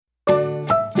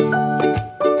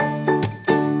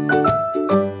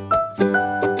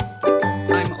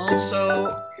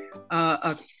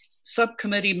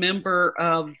subcommittee member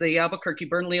of the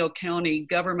Albuquerque-Bernalillo County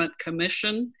Government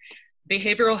Commission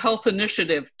Behavioral Health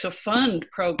Initiative to fund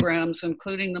programs,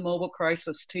 including the Mobile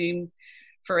Crisis Team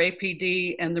for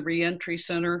APD and the Reentry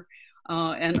Center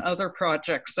and other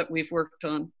projects that we've worked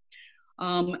on.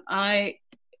 I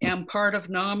am part of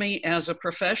NAMI as a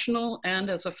professional and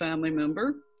as a family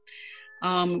member.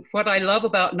 What I love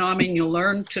about NAMI, and you'll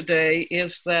learn today,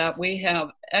 is that we have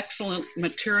excellent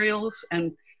materials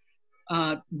and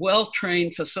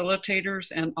well-trained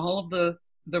facilitators, and all of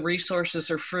the resources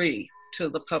are free to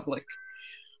the public.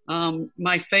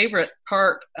 My favorite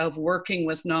part of working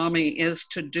with NAMI is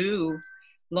to do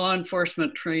law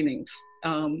enforcement trainings.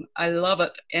 I love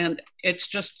it, and it's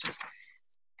just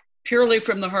purely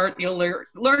from the heart. You'll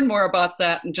learn more about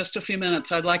that in just a few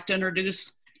minutes. I'd like to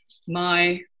introduce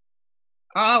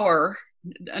our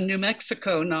New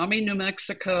Mexico, NAMI New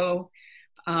Mexico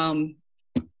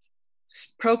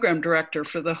program director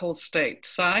for the whole state,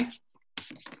 Cy.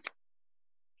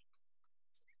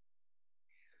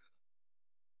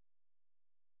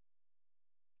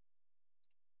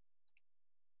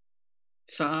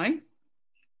 Cy?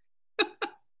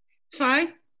 Cy?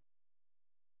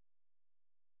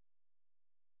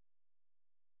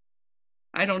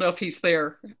 I don't know if he's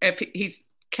there. If he's,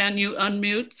 can you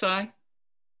unmute, Cy?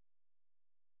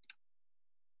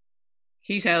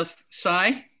 He has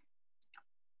Cy.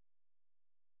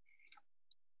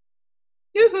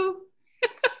 Yoo-hoo.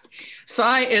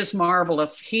 Cy is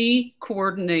marvelous. He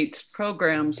coordinates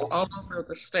programs all over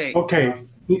the state. Okay,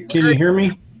 can you hear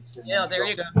me? Yeah, there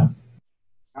you go.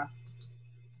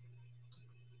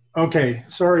 Okay,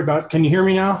 sorry about, can you hear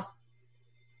me now?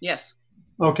 Yes.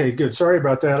 Okay, good. Sorry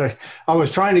about that. I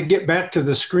was trying to get back to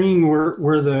the screen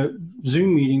where the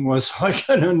Zoom meeting was, so I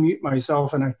couldn't unmute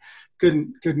myself, and I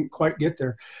couldn't quite get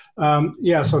there.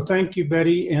 Yeah, so thank you,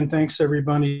 Betty, and thanks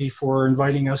everybody for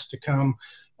inviting us to come.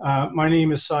 My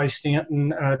name is Cy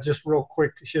Stanton. Just real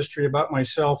quick history about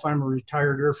myself. I'm a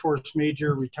retired Air Force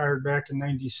major, retired back in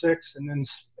 '96, and then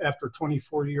after a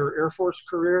 24-year Air Force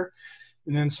career,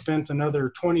 and then spent another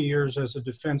 20 years as a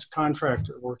defense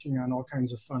contractor working on all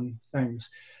kinds of fun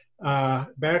things.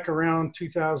 Back around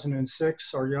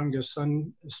 2006, our youngest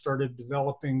son started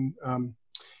developing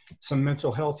some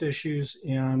mental health issues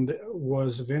and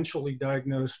was eventually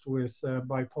diagnosed with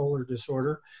bipolar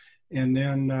disorder. And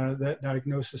then that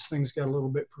diagnosis, things got a little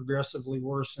bit progressively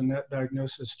worse, and that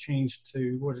diagnosis changed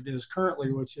to what it is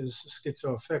currently, which is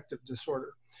schizoaffective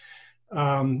disorder.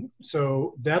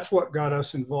 So that's what got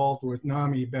us involved with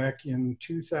NAMI back in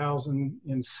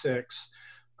 2006.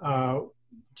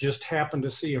 Just happened to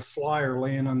see a flyer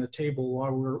laying on the table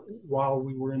while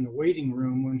we were in the waiting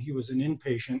room when he was an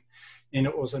inpatient, and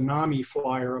it was a NAMI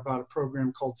flyer about a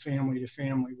program called Family to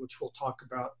Family, which we'll talk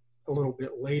about a little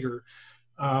bit later.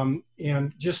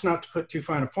 And just not to put too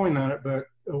fine a point on it, but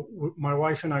my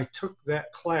wife and I took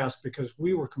that class because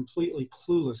we were completely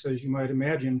clueless, as you might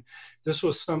imagine. This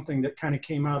was something that kind of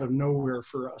came out of nowhere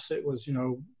for us. It was, you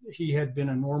know, he had been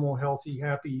a normal, healthy,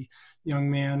 happy young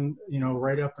man, you know,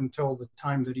 right up until the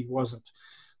time that he wasn't.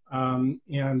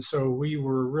 And so we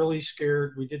were really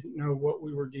scared. We didn't know what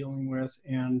we were dealing with.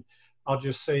 And I'll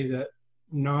just say that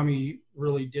NAMI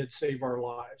really did save our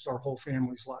lives, our whole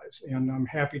family's lives. And I'm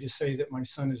happy to say that my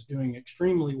son is doing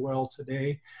extremely well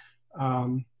today,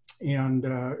 and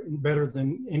better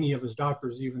than any of his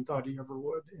doctors even thought he ever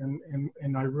would.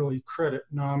 And I really credit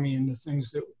NAMI and the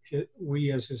things that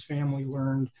we as his family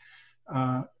learned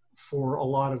for a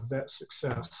lot of that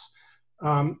success.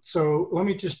 So let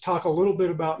me just talk a little bit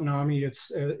about NAMI.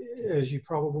 It's, as you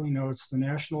probably know, it's the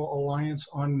National Alliance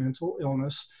on Mental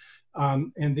Illness.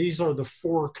 And these are the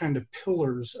four kind of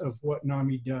pillars of what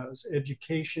NAMI does: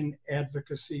 education,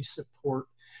 advocacy, support,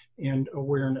 and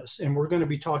awareness. And we're going to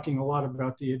be talking a lot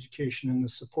about the education and the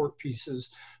support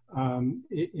pieces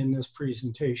in this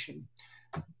presentation.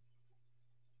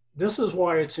 This is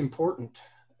why it's important.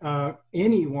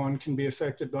 Anyone can be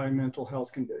affected by a mental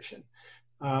health condition.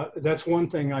 That's one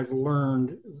thing I've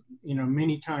learned, you know,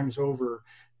 many times over.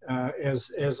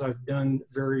 As I've done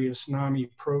various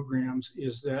NAMI programs,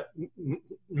 is that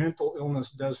mental illness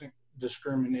doesn't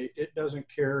discriminate. It doesn't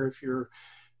care if you're,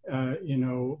 you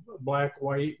know, black,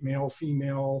 white, male,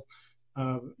 female,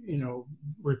 you know,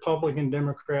 Republican,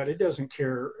 Democrat. It doesn't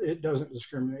care. It doesn't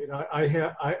discriminate.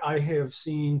 I have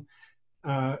seen,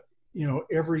 you know,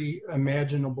 every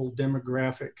imaginable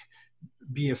demographic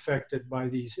be affected by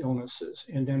these illnesses.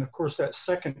 And then, of course, that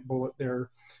second bullet there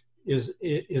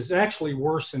is actually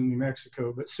worse in New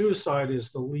Mexico, but suicide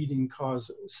is the leading cause,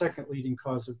 second leading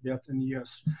cause of death in the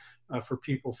U.S. For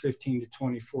people 15 to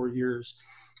 24 years.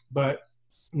 But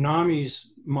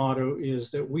NAMI's motto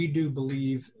is that we do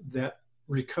believe that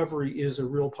recovery is a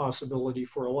real possibility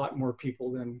for a lot more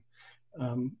people than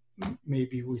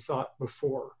maybe we thought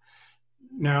before.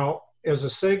 Now, as a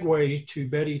segue to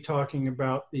Betty talking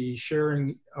about the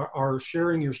our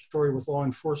Sharing Your Story with Law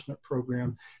Enforcement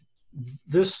program,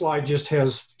 this slide just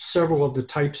has several of the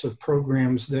types of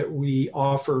programs that we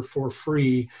offer for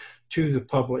free to the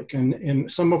public. And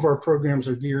some of our programs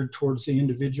are geared towards the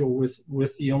individual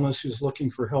with the illness who's looking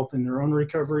for help in their own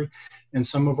recovery. And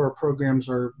some of our programs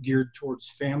are geared towards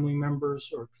family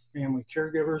members or family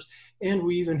caregivers. And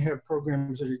we even have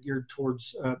programs that are geared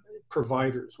towards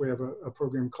providers. We have a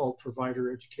program called Provider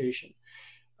Education.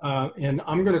 And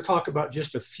I'm going to talk about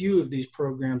just a few of these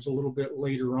programs a little bit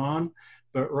later on.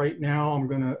 But right now, I'm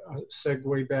going to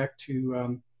segue back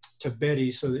to Betty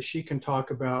so that she can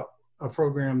talk about a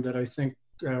program that I think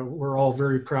we're all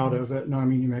very proud of at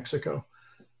NAMI New Mexico.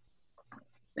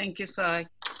 Thank you, Cy.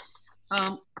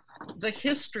 The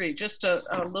history, just a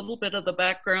little bit of the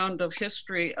background of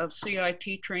history of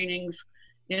CIT trainings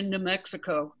in New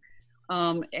Mexico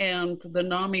and the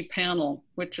NAMI panel,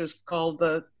 which is called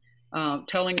the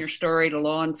Telling Your Story to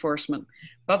Law Enforcement.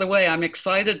 By the way, I'm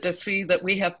excited to see that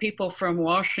we have people from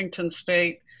Washington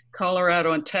State,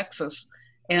 Colorado, and Texas,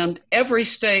 and every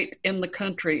state in the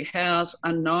country has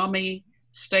a NAMI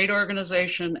state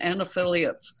organization and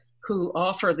affiliates who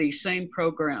offer these same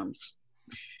programs.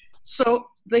 So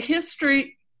the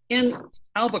history in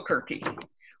Albuquerque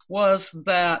was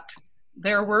that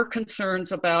there were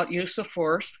concerns about use of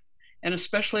force, and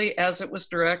especially as it was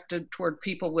directed toward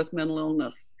people with mental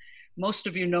illness. Most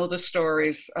of you know the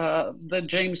stories, the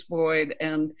James Boyd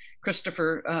and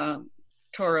Christopher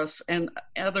Torres and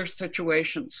other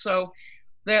situations. So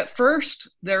that first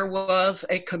there was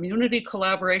a community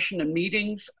collaboration and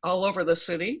meetings all over the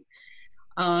city.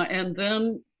 And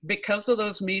then because of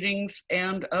those meetings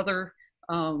and other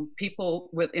people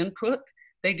with input,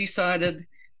 they decided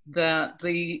that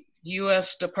the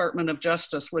US Department of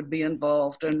Justice would be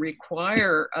involved and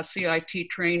require a CIT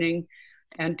training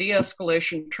and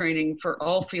de-escalation training for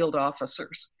all field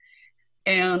officers.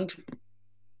 And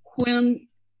when,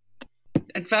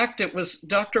 in fact, it was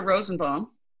Dr. Rosenbaum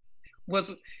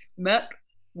met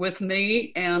with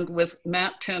me and with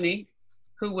Matt Tenney,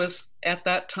 who was at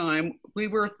that time,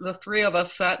 the three of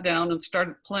us sat down and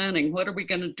started planning, what are we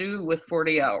gonna do with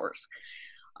 40 hours?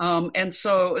 And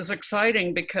so it was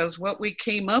exciting because what we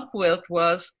came up with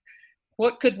was,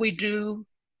 what could we do?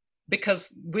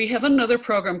 Because we have another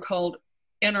program called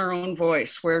In Our Own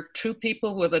Voice, where two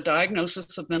people with a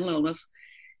diagnosis of mental illness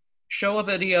show a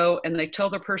video and they tell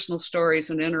their personal stories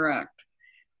and interact.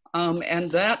 And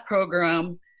that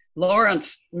program,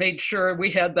 Lawrence made sure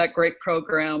we had that great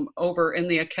program over in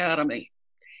the academy.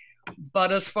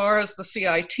 But as far as the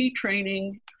CIT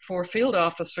training for field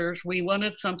officers, we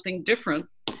wanted something different.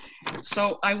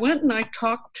 So I went and I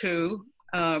talked to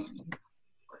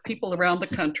people around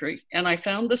the country, and I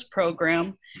found this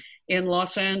program in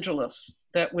Los Angeles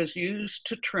that was used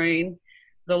to train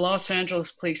the Los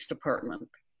Angeles Police Department.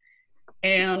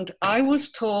 And I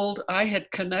was told I had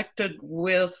connected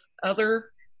with other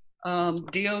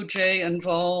DOJ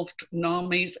involved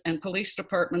NAMIs and police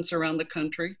departments around the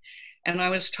country. And I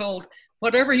was told,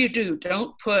 whatever you do,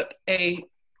 don't put a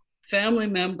family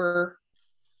member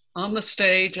on the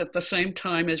stage at the same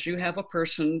time as you have a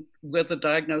person with a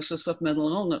diagnosis of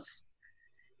mental illness.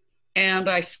 And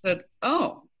I said,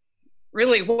 oh,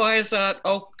 really, why is that?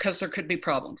 Oh, because there could be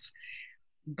problems.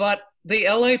 But the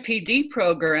LAPD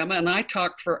program, and I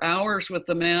talked for hours with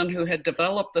the man who had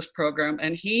developed this program,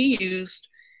 and he used,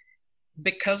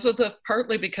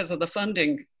 partly because of the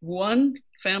funding, one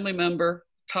family member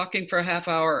talking for a half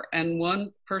hour and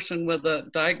one person with a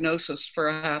diagnosis for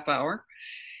a half hour.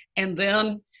 And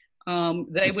then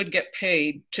they would get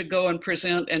paid to go and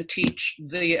present and teach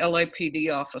the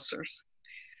LAPD officers.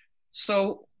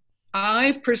 So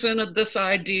I presented this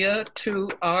idea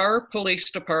to our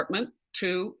police department,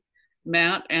 to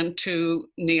Matt and to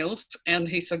Niels, and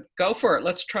he said, go for it,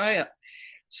 let's try it.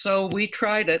 So we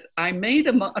tried it. I made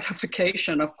a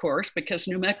modification, of course, because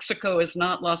New Mexico is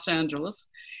not Los Angeles.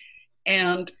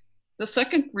 And the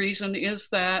second reason is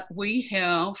that we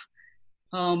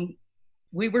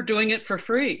were doing it for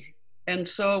free. And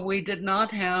so we did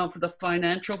not have the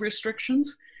financial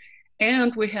restrictions.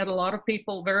 And we had a lot of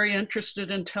people very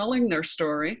interested in telling their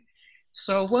story.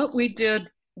 So what we did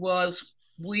was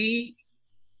we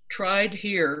tried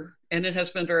here, and it has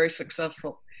been very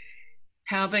successful,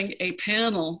 having a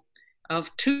panel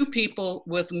of two people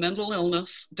with mental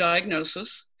illness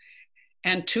diagnosis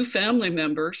and two family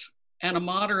members and a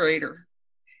moderator.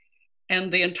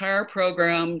 And the entire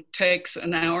program takes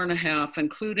an hour and a half,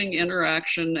 including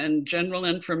interaction and general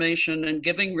information and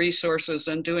giving resources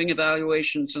and doing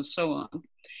evaluations and so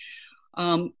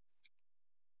on.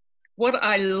 What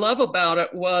I love about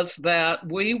it was that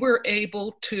we were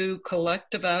able to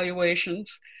collect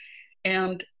evaluations,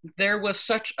 and there was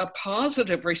such a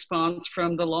positive response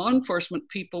from the law enforcement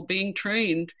people being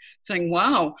trained, saying,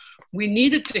 wow, we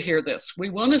needed to hear this. We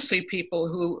want to see people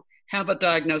who have a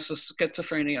diagnosis of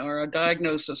schizophrenia or a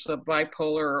diagnosis of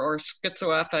bipolar or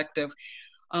schizoaffective,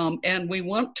 and we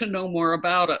want to know more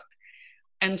about it.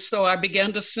 And so I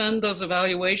began to send those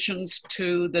evaluations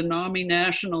to the NAMI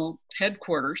national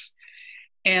headquarters,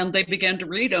 and they began to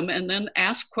read them and then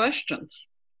ask questions.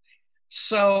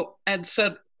 So and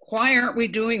said, why aren't we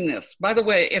doing this? By the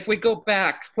way, if we go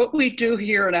back, what we do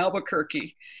here in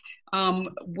Albuquerque, when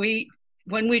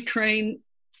we train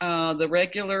the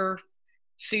regular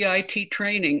CIT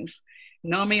trainings,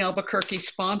 NAMI Albuquerque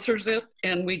sponsors it,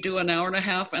 and we do an hour and a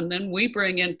half, and then we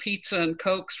bring in pizza and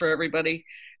Cokes for everybody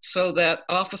so that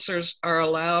officers are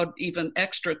allowed even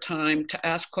extra time to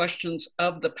ask questions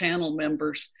of the panel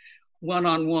members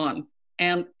one-on-one.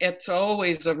 And it's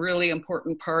always a really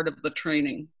important part of the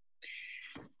training.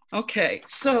 Okay,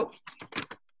 so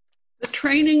the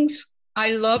trainings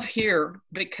I love here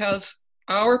because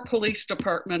our police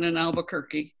department in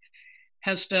Albuquerque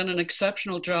has done an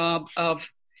exceptional job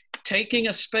of taking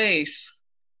a space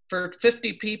for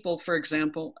 50 people, for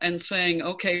example, and saying,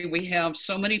 okay, we have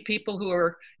so many people who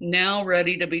are now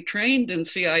ready to be trained in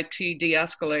CIT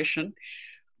de-escalation,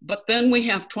 but then we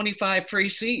have 25 free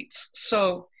seats.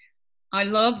 So I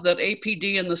love that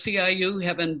APD and the CIU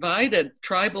have invited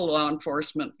tribal law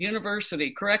enforcement,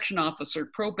 university, correction officer,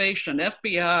 probation,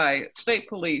 FBI, state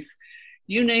police,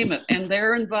 you name it, and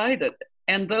they're invited.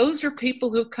 And those are people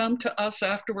who come to us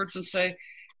afterwards and say,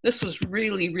 this was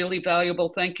really, really valuable.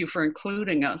 Thank you for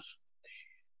including us.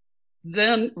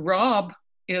 Then Rob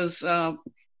is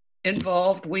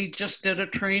involved. We just did a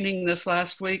training this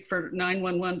last week for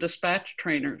 911 dispatch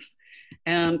trainers.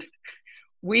 And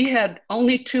we had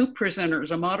only 2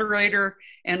 presenters, a moderator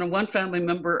and one family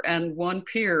member and one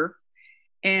peer.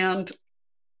 And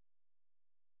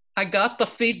I got the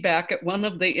feedback at one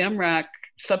of the MRAC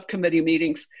subcommittee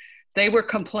meetings. They were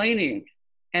complaining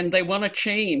and they want to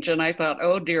change. And I thought,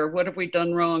 oh dear, what have we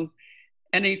done wrong?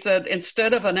 And he said,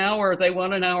 instead of an hour, they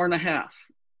want an hour and a half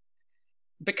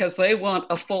because they want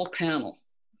a full panel.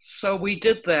 So we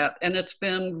did that, and it's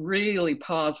been really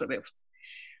positive.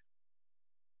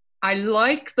 I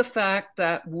like the fact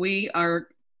that we are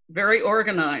very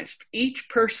organized. Each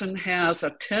person has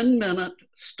a 10-minute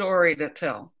story to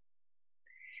tell.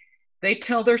 They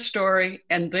tell their story,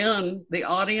 and then the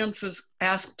audience is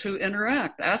asked to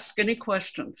interact, ask any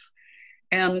questions,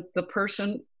 and the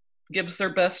person gives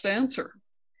their best answer.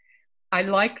 I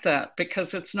like that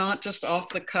because it's not just off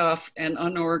the cuff and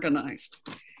unorganized.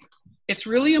 It's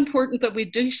really important that we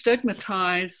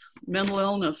destigmatize mental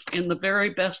illness in the very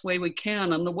best way we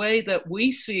can. And the way that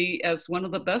we see as one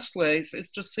of the best ways is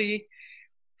to see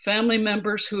family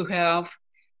members who have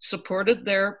supported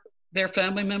their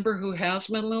family member who has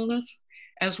mental illness,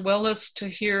 as well as to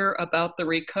hear about the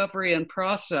recovery and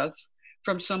process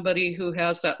from somebody who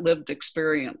has that lived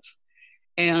experience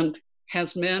and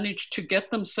has managed to get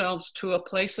themselves to a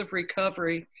place of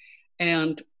recovery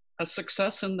and a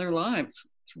success in their lives.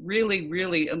 It's really,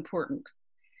 really important.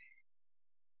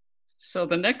 So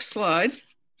the next slide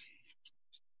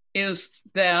is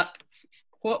that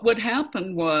what would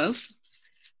happen was,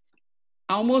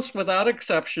 almost without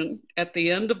exception, at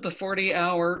the end of the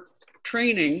 40-hour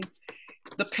training,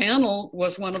 the panel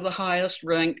was one of the highest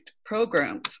ranked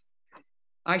programs.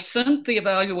 I sent the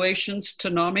evaluations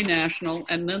to NAMI National,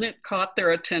 and then it caught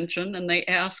their attention, and they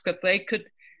asked if they could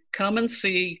come and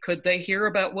see, could they hear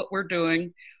about what we're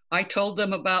doing? I told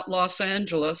them about Los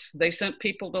Angeles. They sent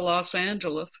people to Los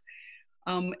Angeles.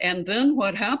 And then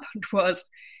what happened was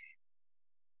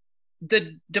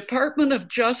the Department of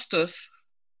Justice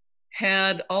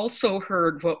had also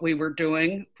heard what we were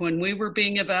doing when we were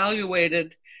being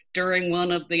evaluated during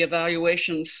one of the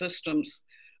evaluation systems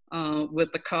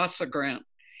with the CASA grant.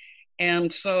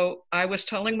 And so I was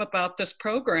telling them about this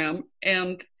program,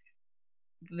 and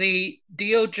the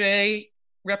DOJ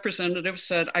representative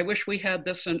said, I wish we had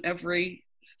this in every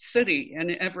city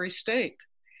and in every state.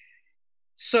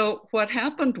 So what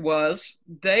happened was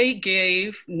they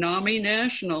gave NAMI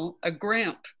National a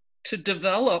grant to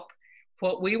develop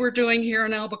what we were doing here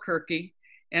in Albuquerque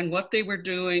and what they were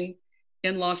doing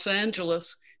in Los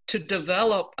Angeles to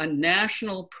develop a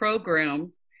national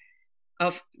program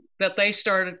that they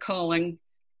started calling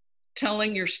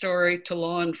Telling Your Story to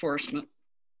Law Enforcement.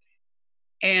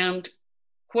 And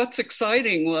what's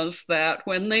exciting was that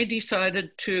when they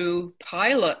decided to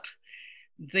pilot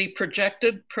the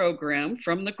projected program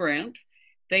from the grant,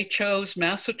 they chose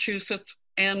Massachusetts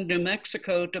and New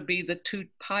Mexico to be the two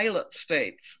pilot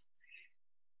states.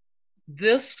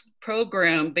 This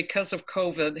program, because of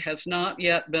COVID, has not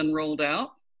yet been rolled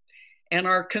out, and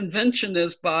our convention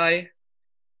is by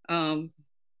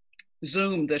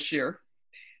Zoom this year.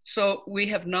 So we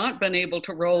have not been able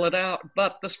to roll it out,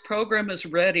 but this program is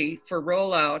ready for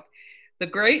rollout. The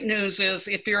great news is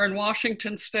if you're in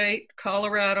Washington State,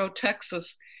 Colorado,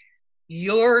 Texas,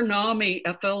 your NAMI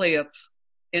affiliates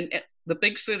in the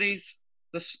big cities,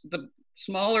 the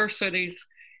smaller cities,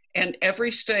 and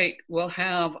every state will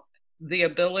have the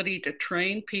ability to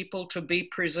train people to be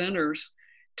presenters,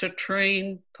 to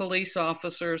train police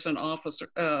officers and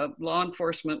law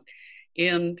enforcement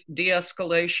in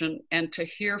de-escalation, and to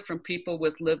hear from people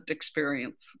with lived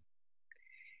experience.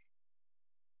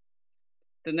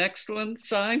 The next one,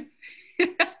 Si.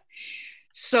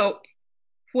 So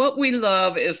what we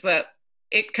love is that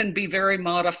it can be very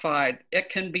modified. It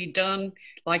can be done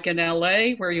like in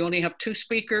LA, where you only have 2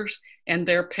 speakers and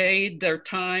they're paid their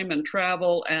time and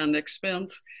travel and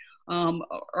expense.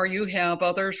 Or you have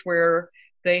others where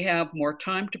they have more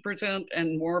time to present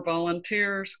and more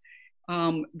volunteers.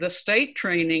 The state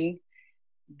training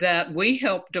that we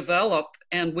help develop,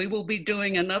 and we will be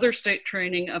doing another state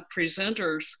training of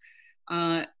presenters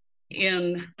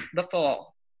in the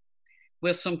fall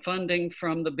with some funding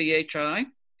from the BHI.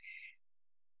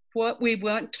 What we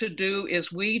want to do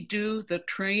is we do the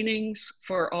trainings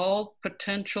for all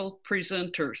potential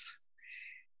presenters.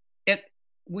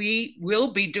 We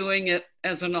will be doing it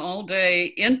as an all-day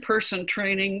in-person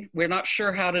training. We're not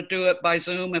sure how to do it by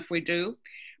Zoom if we do.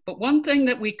 But one thing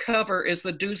that we cover is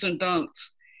the do's and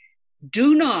don'ts.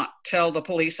 Do not tell the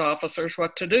police officers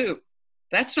what to do.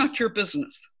 That's not your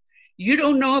business. You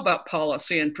don't know about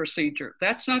policy and procedure.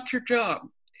 That's not your job.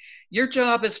 Your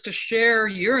job is to share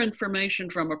your information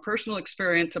from a personal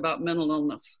experience about mental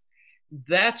illness.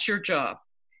 That's your job.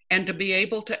 And to be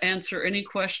able to answer any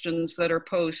questions that are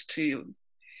posed to you.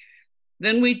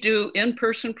 Then we do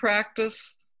in-person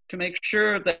practice to make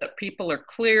sure that people are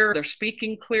clear, they're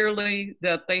speaking clearly,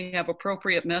 that they have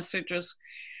appropriate messages.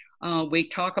 We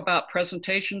talk about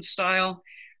presentation style.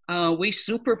 We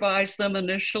supervise them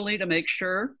initially to make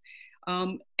sure.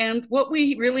 And what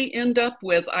we really end up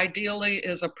with, ideally,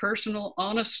 is a personal,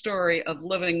 honest story of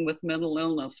living with mental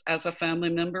illness as a family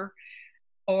member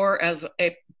or as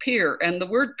a peer. And the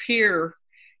word peer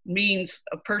means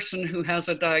a person who has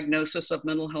a diagnosis of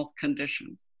mental health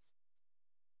condition.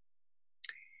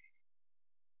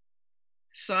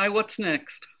 Si, what's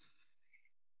next?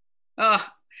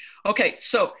 Okay,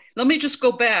 so let me just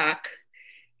go back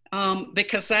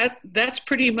because that's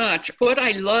pretty much what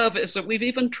I love is that we've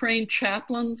even trained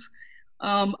chaplains.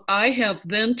 I have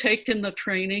then taken the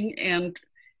training and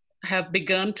have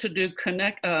begun to do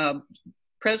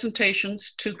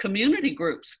presentations to community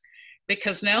groups,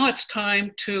 because now it's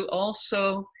time to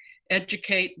also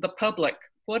educate the public.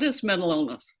 What is mental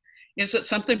illness? Is it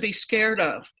something to be scared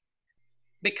of?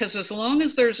 Because as long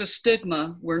as there's a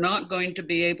stigma, we're not going to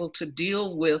be able to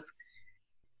deal with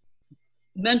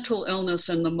mental illness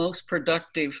in the most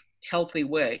productive, healthy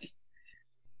way.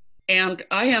 And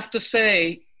I have to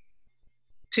say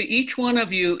to each one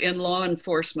of you in law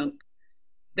enforcement,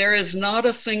 there is not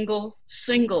a single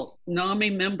NAMI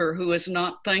member who is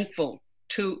not thankful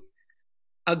to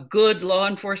a good law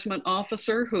enforcement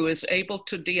officer who is able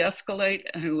to de-escalate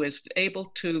and who is able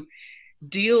to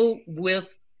deal with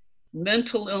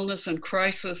mental illness and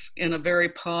crisis in a very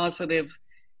positive,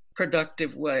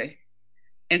 productive way.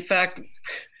 In fact,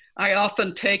 I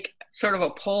often take sort of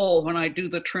a poll when I do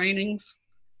the trainings.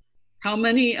 How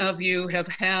many of you have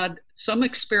had some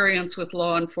experience with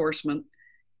law enforcement?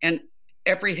 And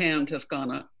every hand has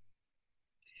gone up.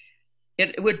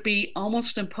 It would be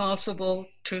almost impossible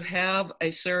to have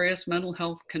a serious mental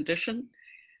health condition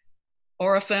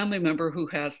or a family member who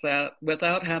has that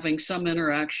without having some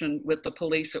interaction with the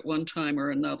police at one time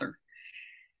or another.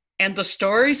 And the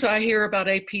stories I hear about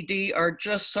APD are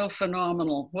just so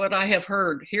phenomenal. What I have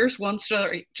heard, here's one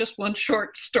story, just one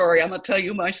short story. I'm gonna tell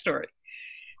you my story.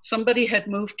 Somebody had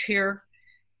moved here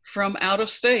from out of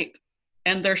state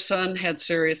and their son had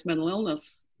serious mental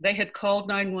illness. They had called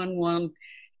 911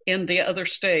 in the other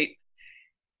state,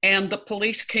 and the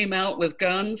police came out with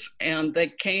guns and they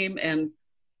came and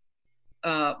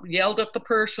yelled at the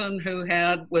person who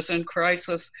was in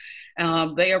crisis.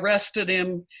 They arrested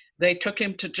him. They took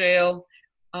him to jail.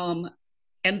 And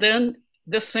then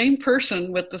the same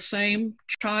person with the same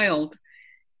child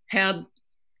had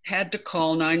to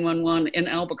call 911 in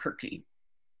Albuquerque.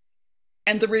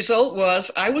 And the result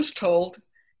was, I was told,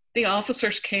 the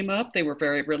officers came up, they were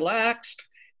very relaxed.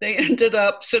 They ended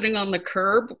up sitting on the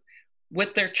curb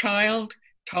with their child,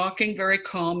 talking very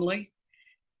calmly.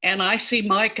 And I see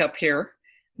Mike up here.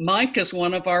 Mike is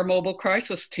one of our mobile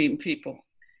crisis team people.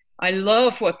 I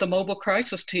love what the mobile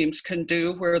crisis teams can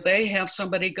do, where they have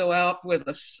somebody go out with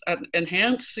an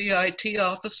enhanced CIT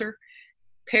officer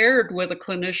paired with a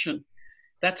clinician.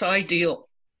 That's ideal.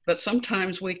 But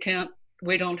sometimes we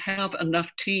don't have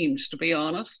enough teams, to be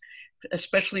honest,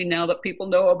 especially now that people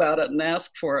know about it and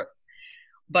ask for it.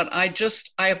 But I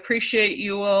appreciate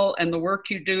you all and the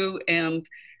work you do. And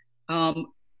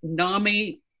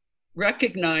NAMI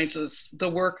recognizes the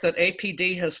work that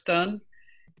APD has done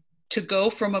to go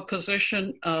from a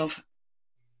position of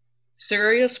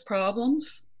serious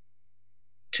problems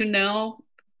to now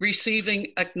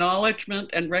receiving acknowledgement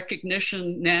and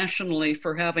recognition nationally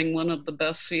for having one of the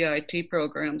best CIT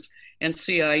programs and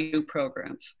CIU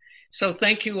programs. So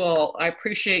thank you all. I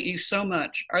appreciate you so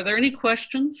much. Are there any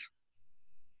questions?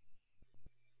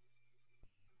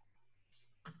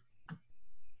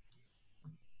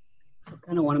 I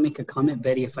kind of want to make a comment,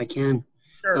 Betty, if I can.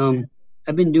 Sure.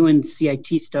 I've been doing CIT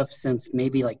stuff since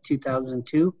maybe like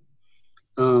 2002.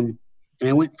 And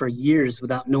I went for years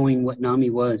without knowing what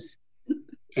NAMI was.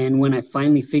 And when I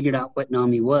finally figured out what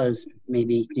NAMI was,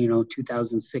 maybe,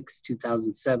 2006,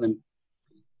 2007,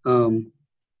 and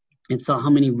saw how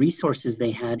many resources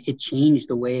they had, it changed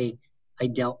the way I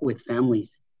dealt with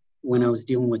families when I was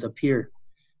dealing with a peer.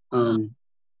 And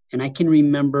I can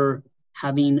remember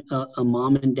having a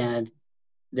mom and dad.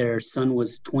 Their son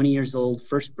was 20 years old,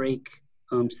 first break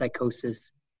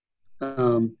psychosis.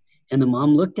 And the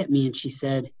mom looked at me and she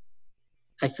said,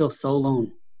 I feel so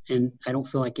alone and I don't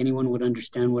feel like anyone would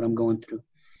understand what I'm going through.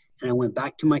 And I went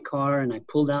back to my car and I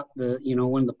pulled out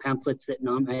one of the pamphlets that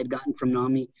I had gotten from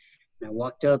NAMI. And I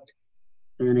walked up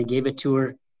and then I gave it to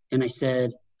her and I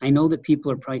said, I know that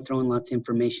people are probably throwing lots of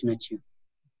information at you,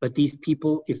 but these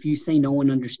people, if you say no one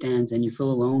understands and you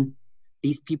feel alone,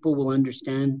 these people will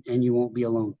understand and you won't be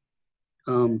alone.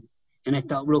 And I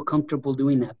felt real comfortable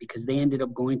doing that because they ended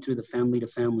up going through the family to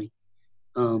family.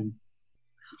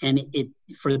 And it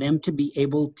for them to be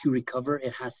able to recover,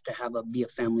 it has to be a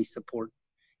family support.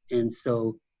 And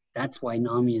so that's why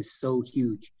NAMI is so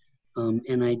huge.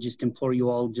 And I just implore you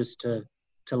all just to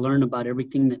learn about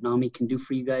everything that NAMI can do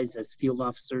for you guys as field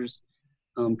officers,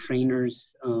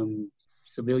 trainers,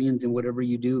 civilians, and whatever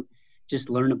you do. Just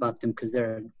learn about them because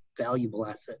they're a valuable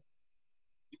asset.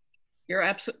 You're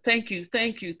absolutely,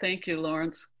 thank you,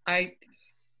 Lawrence.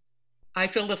 I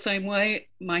feel the same way.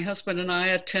 My husband and I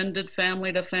attended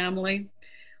family to family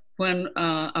when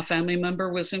a family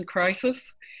member was in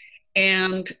crisis.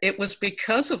 And it was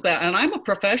because of that. And I'm a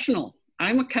professional,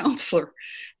 I'm a counselor,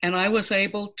 and I was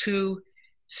able to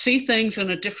see things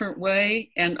in a different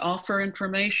way and offer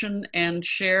information and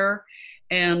share.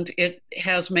 And it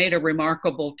has made a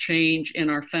remarkable change in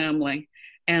our family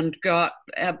and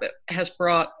has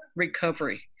brought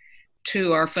recovery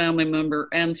to our family member.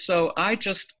 And so I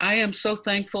am so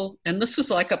thankful. And this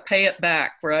is like a pay it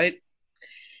back, right?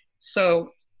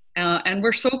 So, and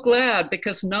we're so glad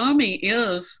because NAMI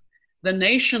is the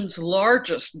nation's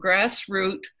largest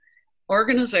grassroots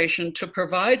organization to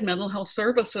provide mental health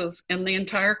services in the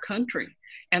entire country.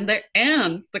 And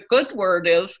the good word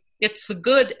is, it's the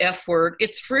good F word,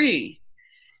 it's free.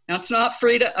 Now, it's not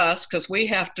free to us because we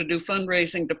have to do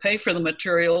fundraising to pay for the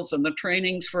materials and the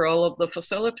trainings for all of the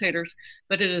facilitators,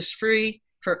 but it is free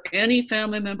for any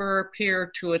family member or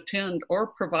peer to attend, or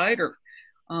provider,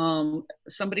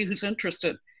 somebody who's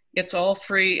interested. It's all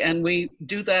free, and we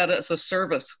do that as a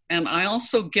service. And I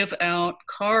also give out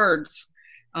cards.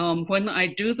 When I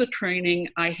do the training,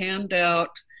 I hand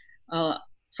out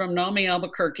from NAMI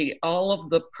Albuquerque all of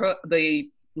the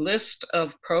list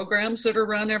of programs that are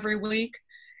run every week,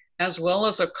 as well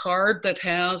as a card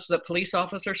that police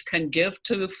officers can give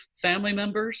to family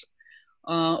members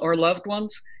or loved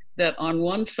ones, that on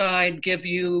one side give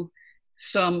you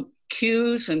some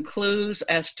cues and clues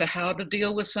as to how to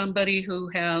deal with somebody who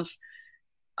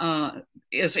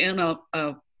is in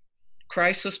a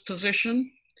crisis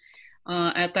position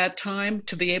at that time,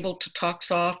 to be able to talk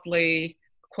softly,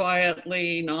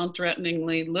 quietly,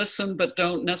 non-threateningly, listen but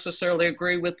don't necessarily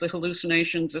agree with the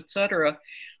hallucinations, etc.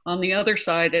 On the other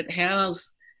side, it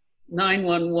has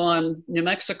 911, New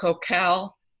Mexico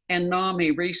Cal, and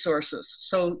NAMI resources.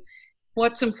 So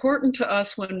what's important to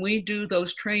us when we do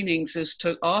those trainings is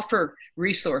to offer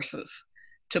resources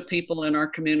to people in our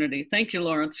community. Thank you,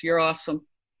 Lawrence. You're awesome.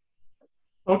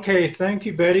 Okay, thank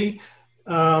you, Betty.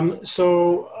 You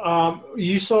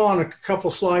saw on a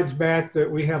couple slides back that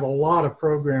we have a lot of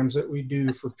programs that we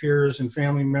do for peers and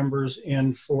family members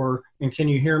and can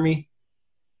you hear me?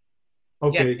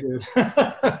 Okay, good.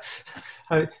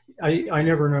 I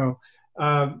never know.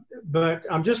 But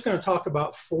I'm just going to talk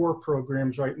about 4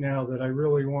 programs right now that I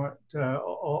really want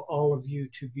all of you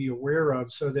to be aware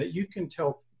of so that you can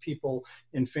tell people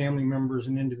and family members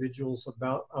and individuals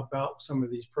about some of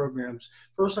these programs.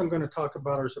 First, I'm going to talk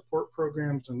about our support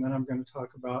programs, and then I'm going to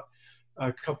talk about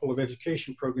a couple of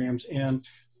education programs. And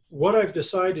what I've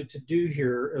decided to do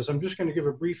here is I'm just going to give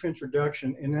a brief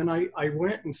introduction, and then I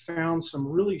went and found some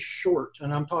really short,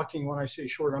 and when I say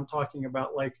short, I'm talking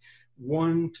about like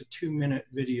 1 to 2 minute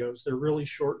videos. They're really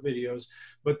short videos,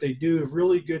 but they do a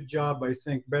really good job, I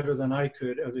think, better than I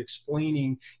could, of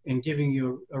explaining and giving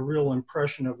you a real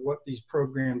impression of what these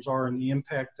programs are and the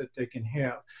impact that they can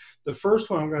have. The first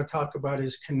one I'm going to talk about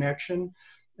is Connection.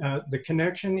 The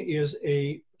Connection is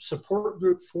a support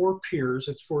group for peers.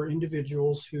 It's for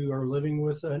individuals who are living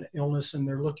with an illness and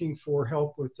they're looking for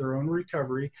help with their own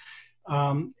recovery.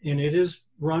 And it is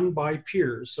run by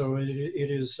peers. So it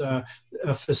is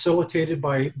facilitated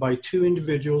by 2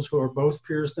 individuals who are both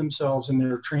peers themselves, and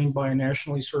they're trained by a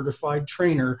nationally certified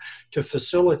trainer to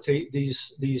facilitate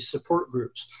these support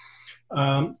groups.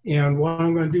 And what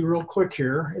I'm going to do real quick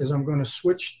here is I'm going to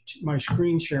switch my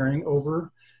screen sharing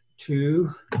over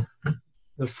to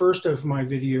the first of my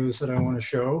videos that I want to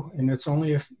show. And it's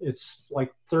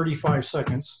like 35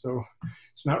 seconds, so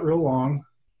it's not real long.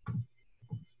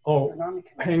 Oh,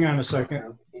 hang on a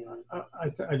second.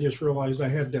 I just realized I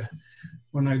had to,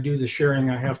 when I do the sharing,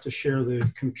 I have to share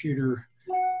the computer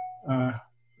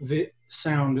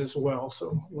sound as well.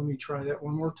 So let me try that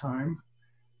one more time.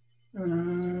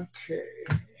 Okay,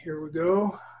 here we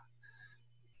go.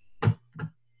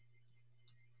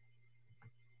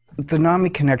 The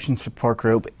NAMI Connection support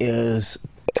group is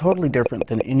totally different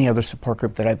than any other support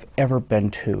group that I've ever been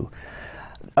to.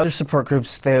 Other support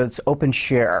groups, it's open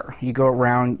share. You go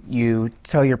around, you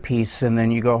tell your piece, and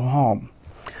then you go home.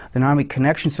 The NAMI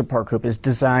Connection support group is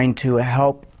designed to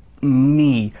help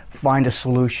me find a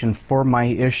solution for my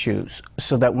issues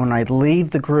so that when I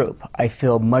leave the group, I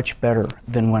feel much better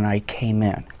than when I came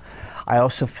in. I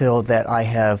also feel that I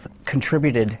have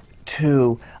contributed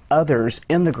to others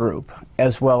in the group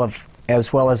as well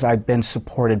as I've been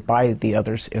supported by the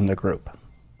others in the group.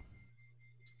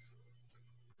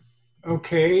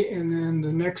 Okay, and then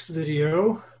the next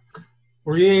video,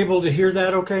 were you able to hear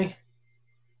that okay?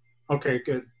 Okay,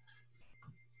 good.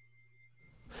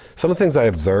 Some of the things I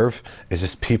observe is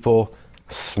just people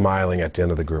smiling at the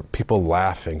end of the group, people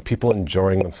laughing, people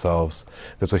enjoying themselves.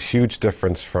 There's a huge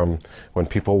difference from when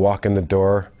people walk in the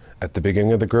door at the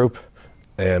beginning of the group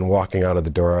and walking out of the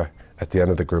door at the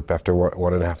end of the group after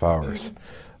 1.5 hours.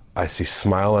 I see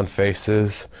smile on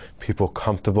faces, people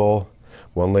comfortable.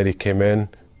 One lady came in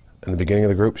the beginning of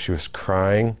the group, she was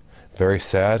crying, very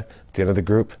sad. At the end of the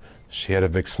group, she had a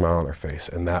big smile on her face,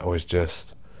 and that was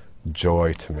just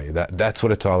joy to me. That's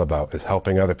what it's all about, is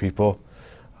helping other people.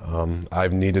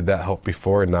 I've needed that help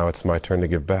before, and now it's my turn to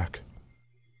give back.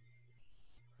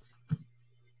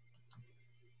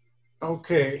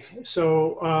 Okay,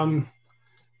 so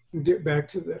get back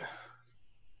to the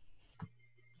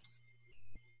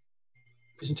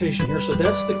presentation here. So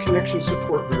that's the Connection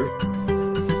support group.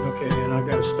 Okay, and I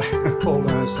got to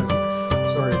hold on a second.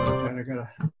 Sorry about that.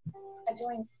 I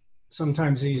joined.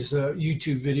 Sometimes these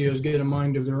YouTube videos get a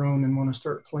mind of their own and want to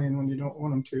start playing when you don't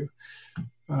want them to.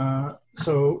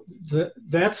 So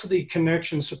that's the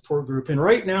Connection support group. And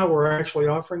right now we're actually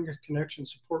offering a Connection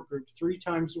support group 3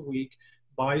 times a week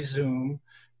by Zoom.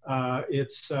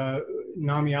 It's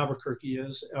NAMI Albuquerque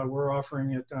is. We're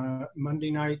offering it Monday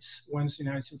nights, Wednesday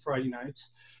nights, and Friday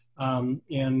nights.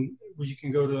 And you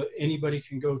can anybody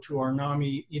can go to our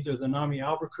NAMI, either the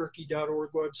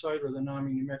NAMIAlbuquerque.org website or the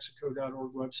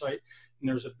NAMINewMexico.org website. And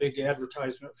there's a big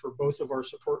advertisement for both of our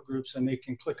support groups, and they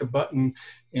can click a button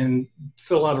and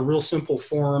fill out a real simple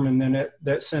form, and then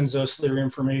that sends us their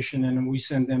information, and then we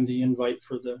send them the invite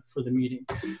for the meeting.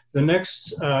 The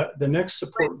next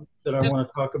support that I want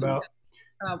to talk about,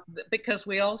 because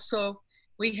we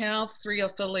have 3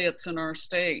 affiliates in our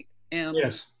state, and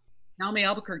yes. NAMI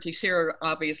Albuquerque's here,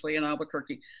 obviously, in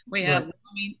Albuquerque. We have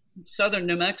NAMI Southern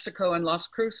New Mexico and Las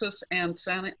Cruces and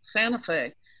Santa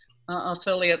Fe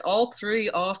affiliate. All 3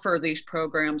 offer these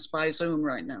programs by Zoom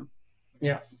right now.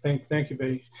 Yeah, thank you,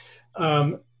 Betty.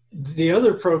 The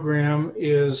other program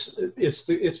is,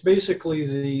 it's basically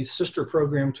the sister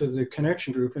program to the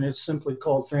Connection group, and it's simply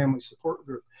called Family Support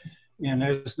Group. And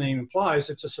as the name implies,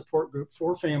 it's a support group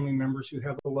for family members who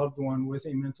have a loved one with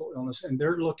a mental illness, and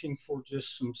they're looking for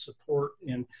just some support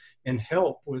and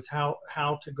help with how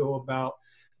to go about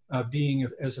being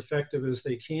as effective as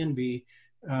they can be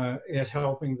at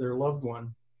helping their loved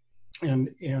one. And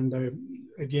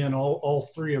again, all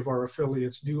three of our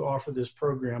affiliates do offer this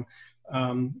program,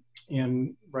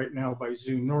 and right now by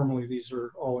Zoom. Normally these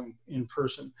are all in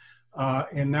person.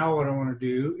 And now what I want to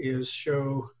do is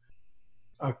show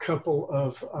a couple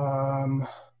of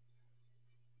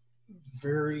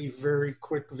very, very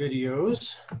quick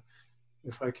videos,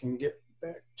 if I can get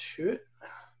back to it.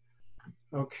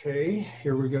 Okay,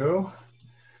 here we go.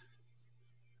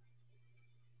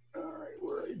 All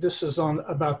right, this is on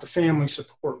about the family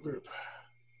support group.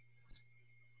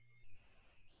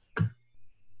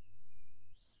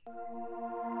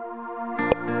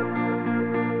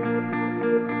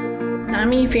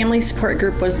 NAMI Family Support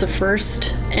Group was the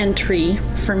first entry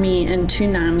for me into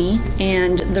NAMI,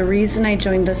 and the reason I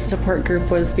joined this support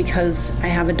group was because I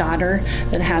have a daughter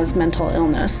that has mental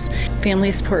illness.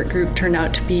 Family Support Group turned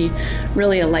out to be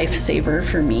really a lifesaver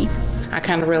for me. I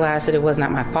kind of realized that it was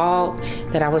not my fault,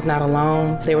 that I was not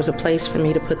alone. There was a place for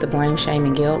me to put the blame, shame,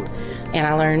 and guilt. And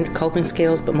I learned coping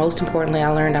skills, but most importantly, I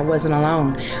learned I wasn't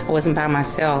alone. I wasn't by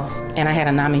myself, and I had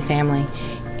a NAMI family.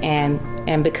 And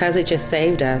because it just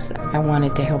saved us, I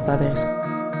wanted to help others.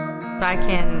 I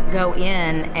can go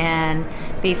in and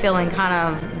be feeling kind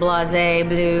of blasé,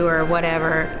 blue, or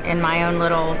whatever in my own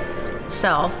little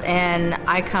self, and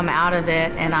I come out of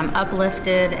it and I'm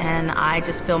uplifted and I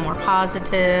just feel more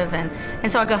positive, and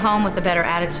so I go home with a better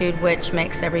attitude, which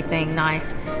makes everything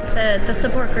nice. The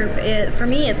support group, for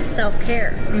me, it's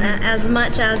self-care as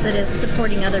much as it is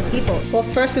supporting other people. Well,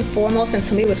 first and foremost, and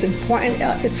to me what's important,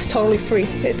 it's totally free.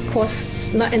 It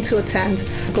costs nothing to attend.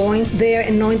 Going there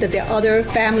and knowing that there are other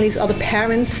families, other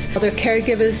parents, other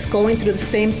caregivers going through the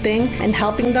same thing and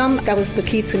helping them, that was the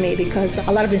key to me, because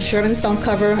a lot of insurance don't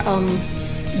cover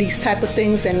these type of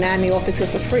things, and NAMI offers it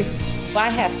for free. I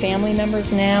have family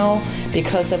members now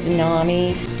because of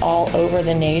NAMI all over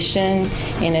the nation,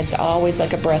 and it's always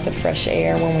like a breath of fresh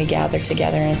air when we gather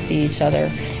together and see each other.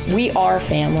 We are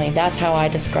family. That's how I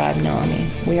describe NAMI.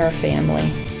 We are family.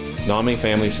 NAMI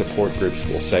Family Support Groups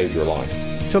will save your life.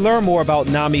 To learn more about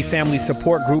NAMI Family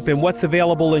Support Group and what's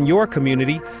available in your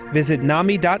community, visit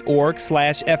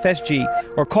nami.org/FSG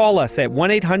or call us at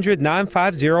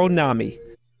 1-800-950-NAMI.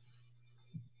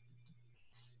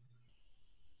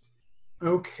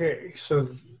 Okay, so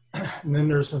and then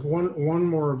there's one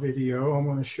more video I'm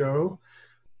going to show,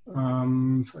 if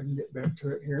I can get back to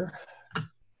it here,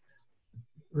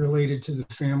 related to the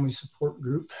family support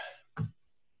group.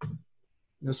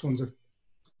 This one's a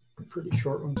pretty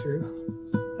short one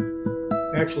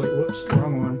too. Actually, whoops,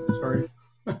 wrong one, sorry.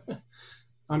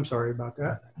 I'm sorry about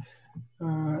that.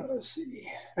 Let's see.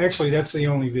 Actually, that's the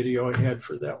only video I had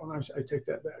for that one. I take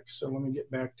that back. So let me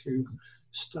get back to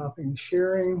stopping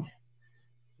sharing.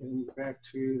 Getting back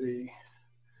to the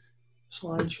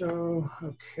slideshow.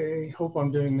 Okay, hope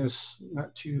I'm doing this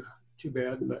not too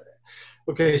bad, but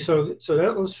okay. So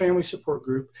that was family support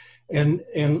group, and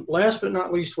last but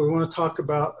not least, we want to talk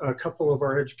about a couple of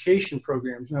our education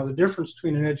programs. Now, the difference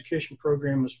between an education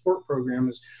program and a support program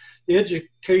is the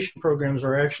education programs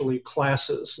are actually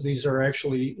classes. These are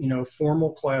actually,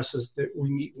 formal classes that we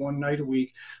meet one night a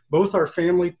week. Both our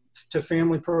family to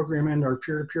family program and our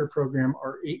peer-to-peer program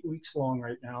are 8 weeks long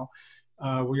right now.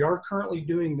 We are currently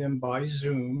doing them by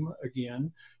Zoom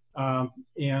again.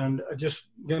 And I'm just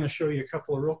going to show you a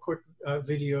couple of real quick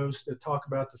videos that talk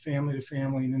about the family to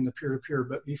family and then the peer-to-peer.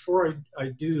 But before I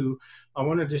do, I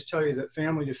want to just tell you that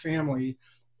family to family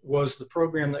was the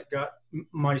program that got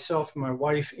myself and my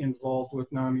wife involved with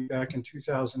NAMI back in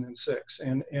 2006.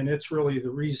 And it's really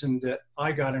the reason that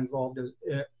I got involved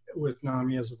with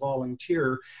NAMI as a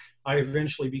volunteer. I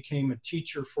eventually became a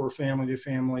teacher for family to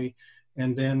family,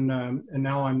 and then and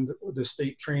now I'm the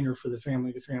state trainer for the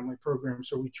family to family program.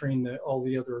 So we train all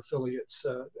the other affiliates,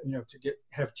 to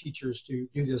have teachers to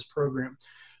do this program.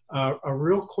 A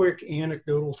real quick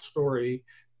anecdotal story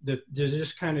that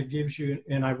just kind of gives you,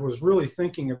 and I was really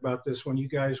thinking about this when you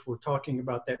guys were talking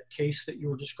about that case that you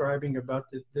were describing about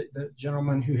the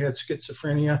gentleman who had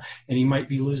schizophrenia and he might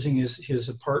be losing his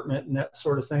apartment and that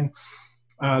sort of thing.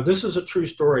 This is a true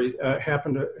story.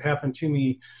 Happened to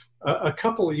me a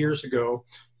couple of years ago.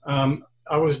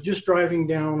 I was just driving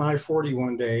down I-40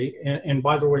 one day, and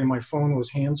by the way, my phone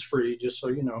was hands-free, just so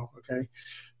you know, okay?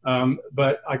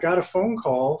 But I got a phone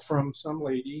call from some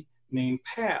lady named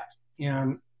Pat,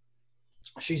 and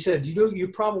she said, you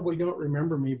probably don't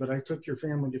remember me, but I took your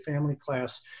family to family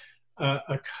class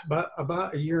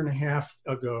about a year and a half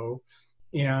ago.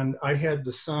 And I had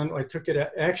the son, I took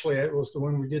it, actually it was the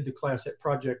one we did the class at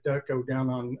Project Echo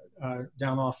down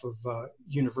off of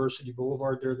University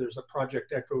Boulevard there. There's a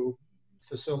Project Echo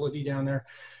facility down there.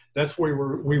 That's where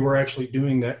we were actually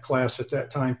doing that class at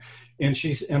that time. And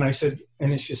she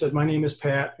said, my name is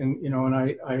Pat. And, and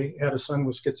I had a son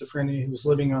with schizophrenia who was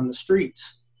living on the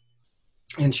streets.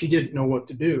 And she didn't know what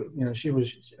to do.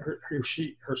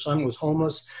 Her son was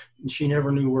homeless, and she never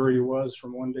knew where he was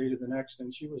from one day to the next.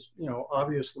 And she was,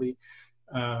 obviously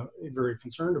very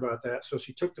concerned about that. So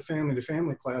she took the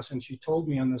family-to-family class, and she told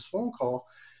me on this phone call,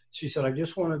 she said, I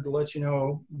just wanted to let you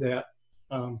know that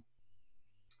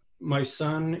my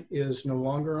son is no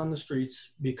longer on the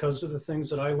streets because of the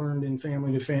things that I learned in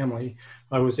family-to-family.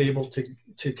 I was able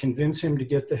to convince him to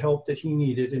get the help that he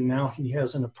needed. And now he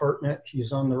has an apartment.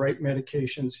 He's on the right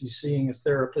medications. He's seeing a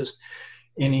therapist,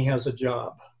 and he has a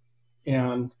job.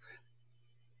 And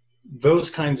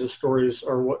those kinds of stories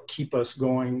are what keep us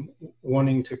going,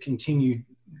 wanting to continue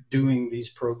doing these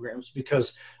programs,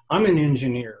 because I'm an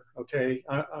engineer. Okay.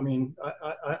 I'm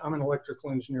an electrical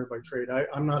engineer by trade.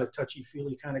 I'm not a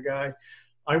touchy-feely kind of guy.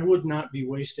 I would not be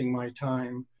wasting my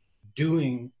time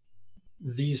doing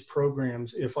these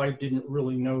programs if I didn't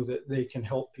really know that they can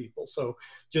help people. So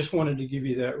just wanted to give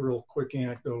you that real quick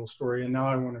anecdotal story. And now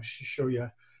I want to show you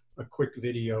a quick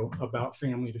video about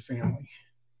family-to-family.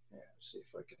 Yeah, let's see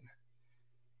if I can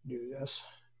do this.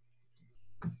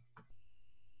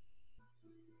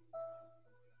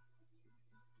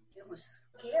 It was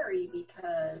scary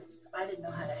because I didn't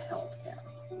know how to help him.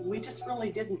 We just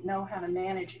really didn't know how to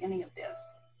manage any of this.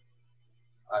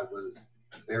 I was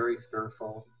very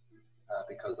fearful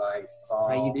because I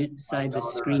saw you didn't decide the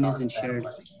screen isn't shared.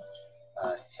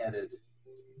 Headed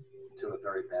to a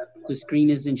very bad place. The screen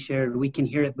isn't shared. We can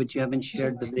hear it, but you haven't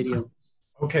shared the video.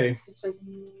 Okay.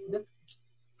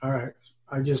 All right.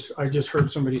 I just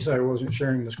heard somebody say I wasn't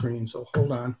sharing the screen, so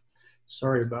hold on.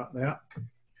 Sorry about that.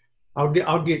 I'll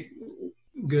get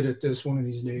good at this one of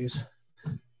these days.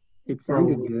 It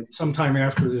sounded good. Sometime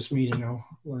after this meeting, I'll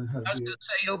learn how to do it. I was going to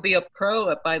say you'll be a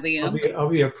pro by the end. I'll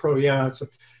be a pro. Yeah.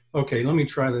 Okay. Let me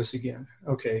try this again.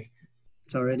 Okay.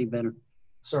 It's already better.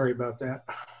 Sorry about that.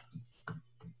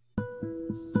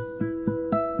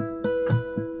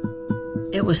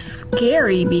 It was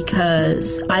scary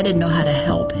because I didn't know how to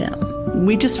help him.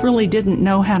 We just really didn't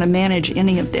know how to manage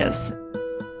any of this.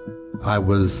 I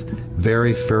was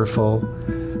very fearful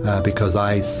because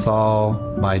I saw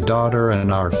my daughter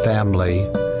and our family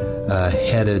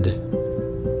headed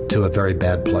to a very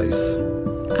bad place.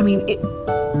 I mean,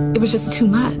 it was just too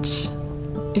much.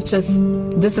 It's just,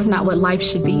 this is not what life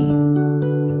should be.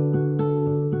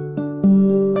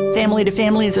 Family to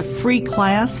Family is a free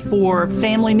class for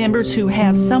family members who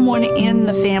have someone in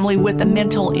the family with a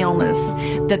mental illness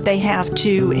that they have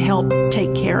to help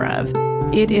take care of.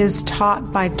 It is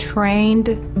taught by trained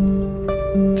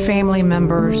family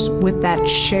members with that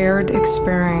shared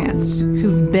experience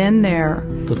who've been there.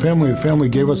 The family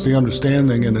gave us the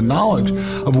understanding and the knowledge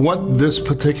of what this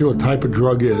particular type of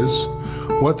drug is,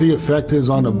 what the effect is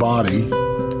on the body.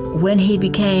 When he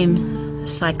became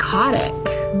psychotic,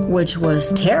 which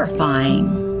was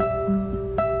terrifying,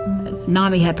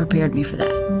 NAMI had prepared me for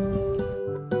that.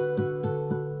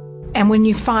 And when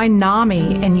you find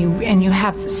NAMI and you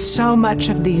have so much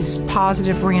of these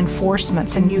positive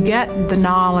reinforcements, and you get the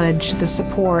knowledge, the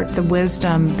support, the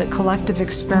wisdom, the collective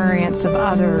experience of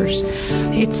others,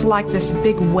 it's like this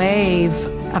big wave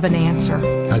of an answer.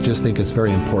 I just think it's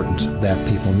very important that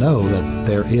people know that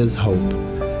there is hope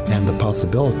and the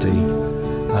possibility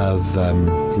of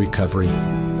recovery.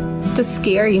 The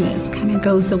scariness kind of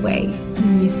goes away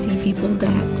when you see people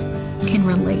that can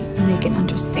relate and they can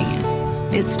understand.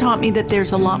 It's taught me that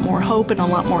there's a lot more hope and a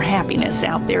lot more happiness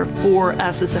out there for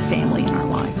us as a family in our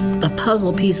life. The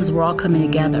puzzle pieces were all coming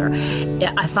together.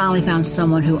 I finally found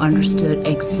someone who understood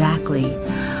exactly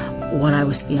what I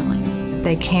was feeling.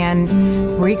 They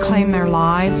can reclaim their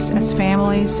lives as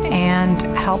families and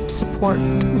help support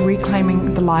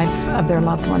reclaiming the life of their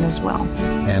loved one as well.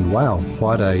 And wow,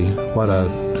 what a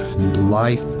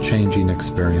life-changing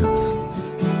experience.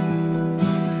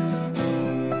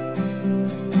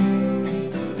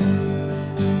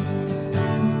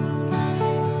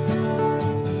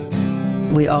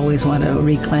 We always want to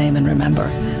reclaim and remember,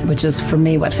 which is for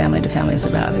me what Family to Family is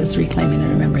about, is reclaiming and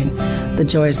remembering the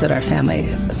joys that our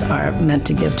families are meant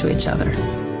to give to each other.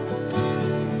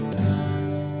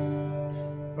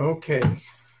 Okay.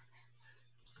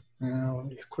 Now, let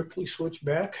me quickly switch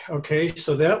back. Okay,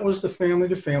 so that was the Family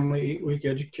to Family 8-week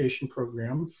education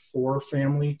program for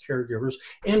family caregivers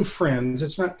and friends.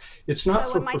 It's not so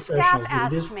for when my professionals. staff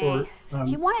asked me,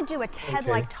 do you want to do a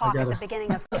TED-like talk at the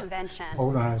beginning of the convention?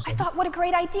 Hold on a I second. thought, what a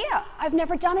great idea. I've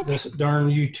never done it. This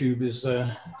darn YouTube is,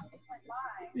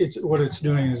 it's what it's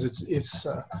doing is it's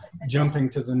jumping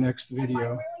to the next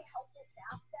video.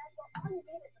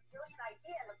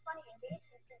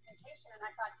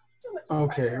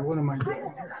 Okay, what am I doing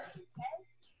here?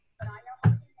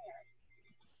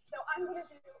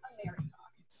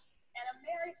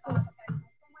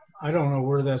 I don't know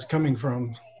where that's coming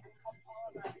from.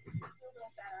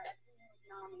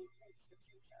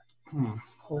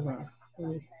 Hold on.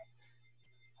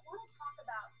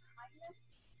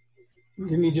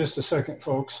 Give me just a second,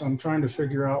 folks. I'm trying to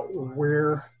figure out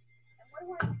where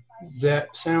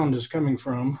that sound is coming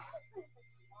from.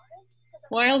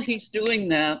 While he's doing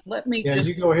that, let me just...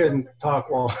 you go ahead and talk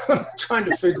while I'm trying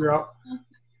to figure out.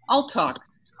 I'll talk.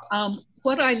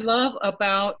 What I love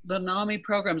about the NAMI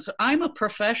programs, I'm a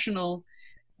professional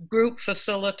group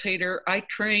facilitator. I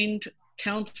trained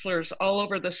counselors all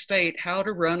over the state how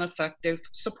to run effective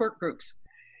support groups.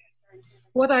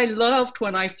 What I loved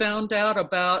when I found out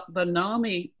about the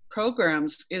NAMI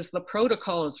programs is the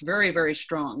protocol is very, very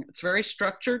strong. It's very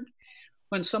structured.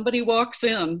 When somebody walks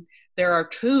in, there are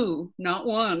two, not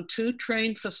one, two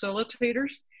trained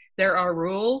facilitators. There are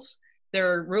rules.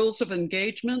 There are rules of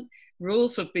engagement,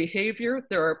 rules of behavior.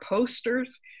 There are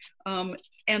posters, and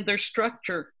there's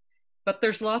structure. But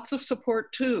there's lots of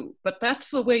support too. But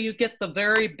that's the way you get the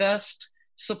very best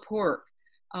support.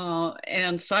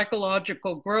 And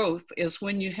psychological growth is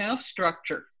when you have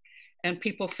structure and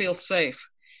people feel safe.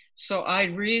 So I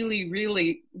really,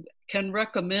 really can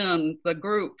recommend the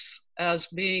groups as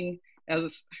being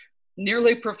as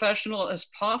nearly professional as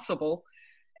possible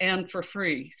and for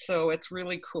free. So it's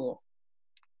really cool.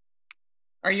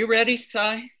 Are you ready,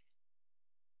 Cy?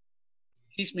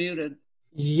 He's muted.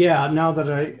 Yeah, now that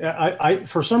I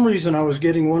for some reason I was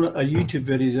getting a YouTube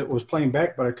video that was playing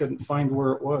back, but I couldn't find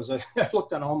where it was. I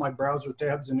looked on all my browser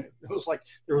tabs and it was like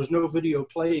there was no video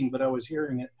playing, but I was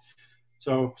hearing it.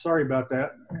 So sorry about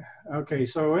that. Okay,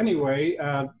 so anyway,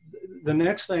 the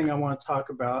next thing I want to talk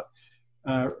about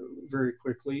very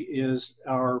quickly is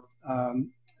our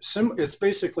it's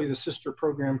basically the sister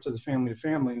program to the Family to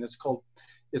Family, and it's called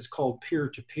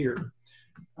Peer-to-Peer.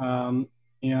 And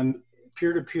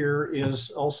Peer-to-Peer is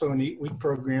also an 8-week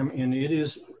program, and it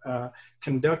is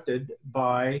conducted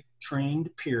by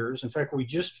trained peers. In fact, we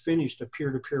just finished a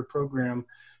peer-to-peer program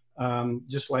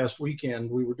just last weekend.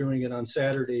 We were doing it on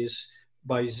Saturdays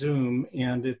by Zoom,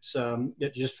 and it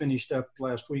just finished up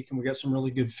last week, and we got some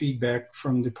really good feedback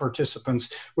from the participants.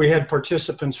 We had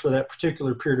participants for that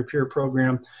particular peer-to-peer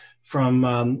program from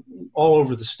all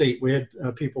over the state. We had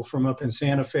people from up in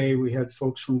Santa Fe. We had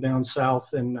folks from down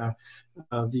south in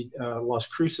the Las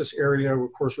Cruces area.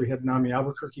 Of course, we had NAMI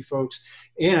Albuquerque folks,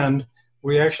 and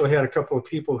we actually had a couple of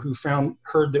people who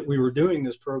heard that we were doing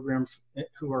this program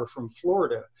who are from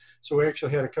Florida. So we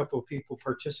actually had a couple of people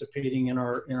participating in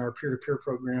our peer-to-peer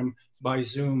program by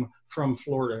Zoom from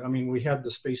Florida. I mean, we had the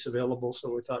space available,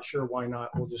 so we thought, sure, why not?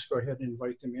 We'll just go ahead and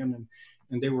invite them in,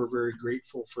 and they were very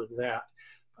grateful for that.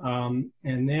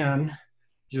 And then,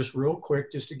 just real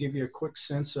quick, just to give you a quick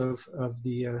sense of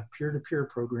the peer-to-peer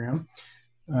program.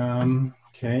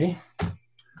 Okay.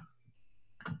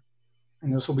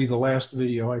 And this will be the last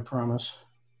video, I promise.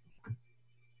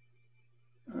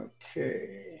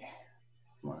 Okay.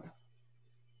 Come on.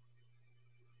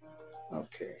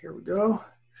 Okay, here we go.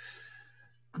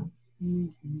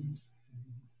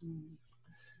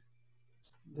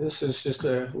 This is just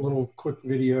a little quick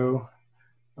video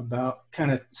about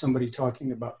kind of somebody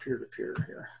talking about peer-to-peer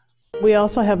here. We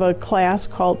also have a class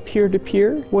called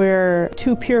Peer-to-Peer, where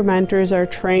 2 peer mentors are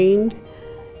trained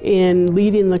in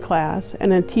leading the class,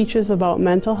 and it teaches about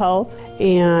mental health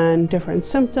and different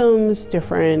symptoms,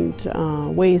 different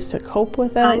ways to cope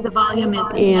with it. The volume is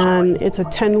and it's a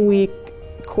 10-week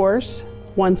course,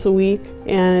 once a week,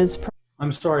 and it's...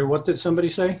 I'm sorry, what did somebody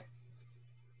say?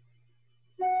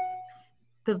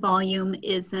 The volume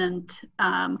isn't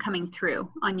coming through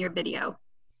on your video.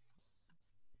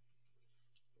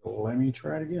 Let me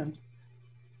try it again.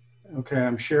 Okay,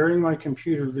 I'm sharing my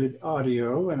computer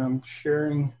audio, and I'm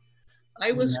sharing...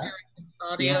 I was hearing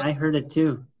audio. Yeah, I heard it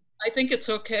too. I think it's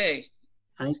okay.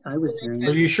 I was hearing it.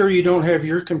 Are you sure you don't have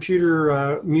your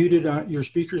computer muted, your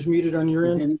speakers muted on your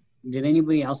end? Did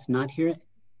anybody else not hear it?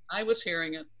 I was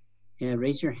hearing it. Yeah,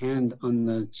 raise your hand on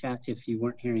the chat if you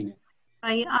weren't hearing it.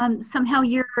 Somehow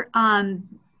your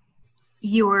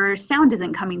sound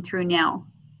isn't coming through now.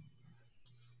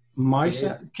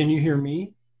 Can you hear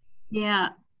me? Yeah.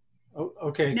 Oh,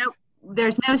 okay. Nope.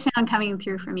 There's no sound coming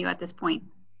through from you at this point.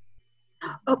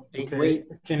 Oh, okay. Wait.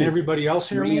 Can everybody else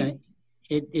hear Maria, me?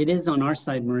 It is on our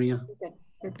side, Maria.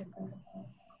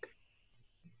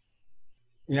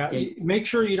 Yeah, make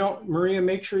sure you don't, Maria,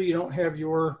 make sure you don't have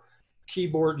your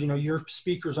keyboard, your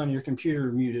speakers on your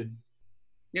computer muted.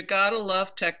 You gotta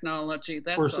love technology.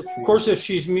 That's of course, if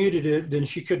she's muted it, then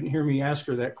she couldn't hear me ask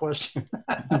her that question.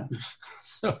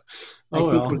 So, I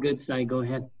think we're good, Si. Go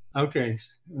ahead. Okay,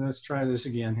 let's try this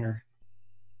again here.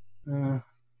 Okay.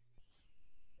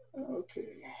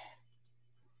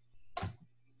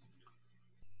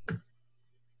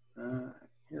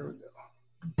 Here we go.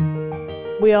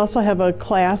 We also have a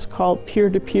class called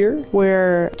Peer-to-Peer,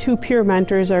 where 2 peer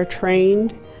mentors are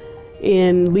trained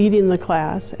in leading the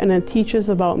class, and it teaches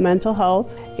about mental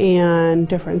health and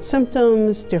different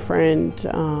symptoms, different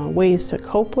ways to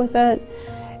cope with it.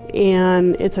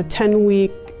 And it's a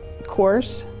 10-week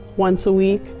course, once a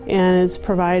week, and it's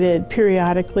provided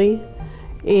periodically,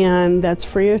 and that's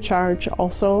free of charge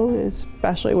also,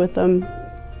 especially with the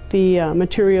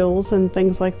materials and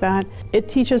things like that. It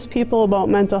teaches people about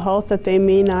mental health that they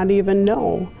may not even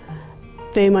know.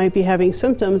 They might be having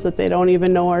symptoms that they don't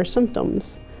even know are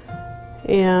symptoms.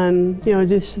 And,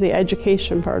 just the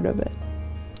education part of it.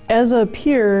 As a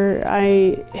peer,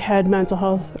 I had mental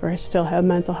health, or I still have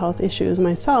mental health issues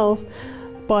myself,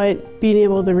 but being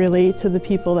able to relate to the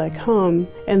people that come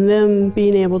and them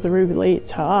being able to relate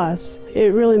to us,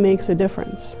 it really makes a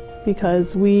difference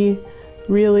because we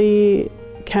really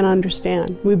can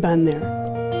understand. We've been there.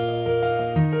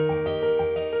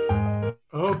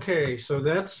 Okay, so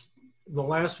that's the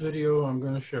last video I'm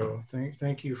going to show.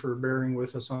 Thank you for bearing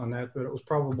with us on that, but it was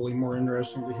probably more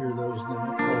interesting to hear those than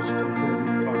it was to hear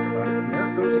me talk about it. And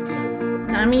there it goes again.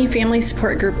 NAMI Family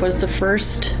Support Group was the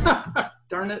first.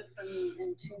 Darn it.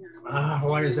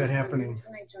 Why is that happening?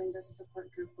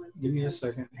 Give me a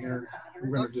second here.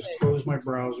 I'm going to just close my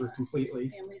browser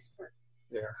completely.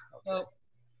 There. Okay.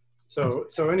 So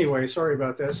anyway, sorry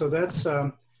about that. So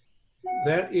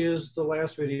that is the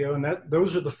last video, and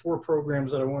those are the 4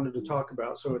 programs that I wanted to talk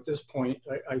about. So at this point,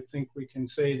 I think we can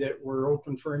say that we're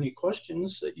open for any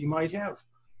questions that you might have.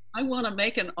 I want to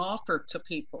make an offer to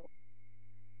people,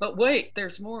 but wait,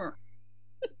 there's more.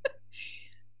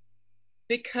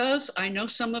 Because I know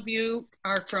some of you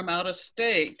are from out of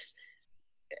state,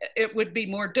 it would be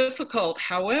more difficult.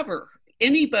 However,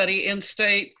 anybody in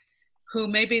state who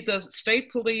maybe the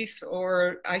state police,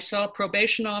 or I saw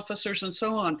probation officers and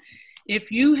so on,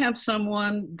 if you have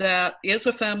someone that is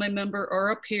a family member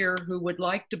or a peer who would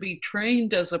like to be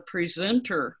trained as a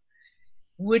presenter,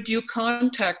 would you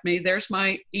contact me? There's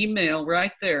my email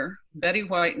right there, Betty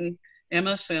Whiten,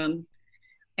 MSN.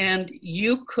 And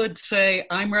you could say,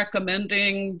 I'm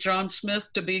recommending John Smith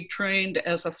to be trained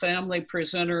as a family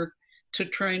presenter to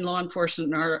train law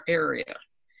enforcement in our area.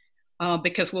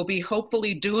 Because we'll be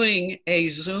hopefully doing a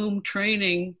Zoom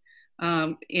training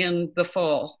in the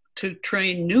fall to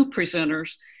train new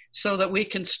presenters so that we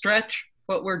can stretch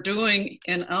what we're doing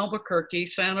in Albuquerque,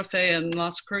 Santa Fe, and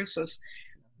Las Cruces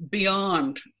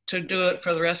beyond to do it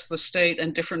for the rest of the state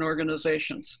and different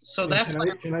organizations. So that's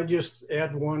can I just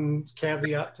add one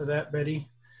caveat to that, Betty?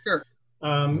 Sure.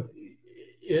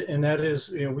 And that is,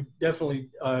 we definitely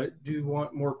do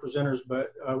want more presenters,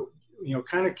 but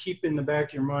kind of keep in the back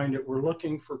of your mind that we're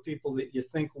looking for people that you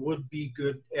think would be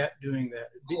good at doing that,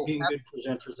 being good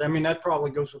presenters. I mean, that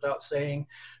probably goes without saying.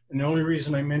 And the only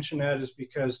reason I mention that is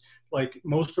because, like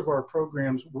most of our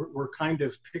programs, we're kind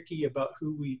of picky about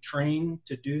who we train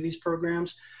to do these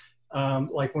programs.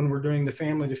 Like when we're doing the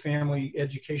family-to-family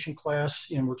education class,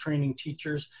 we're training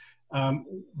teachers.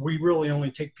 We really only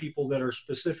take people that are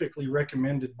specifically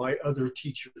recommended by other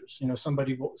teachers. A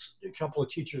couple of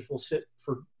teachers will sit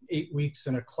for 8 weeks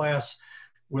in a class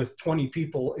with 20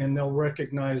 people, and they'll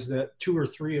recognize that 2 or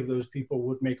 3 of those people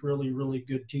would make really, really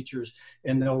good teachers,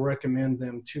 and they'll recommend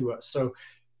them to us. So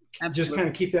just kind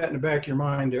of keep that in the back of your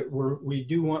mind that we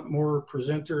do want more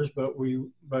presenters, but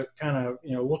kind of,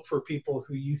 look for people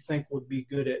who you think would be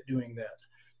good at doing that.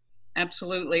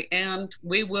 Absolutely. And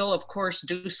we will, of course,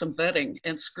 do some vetting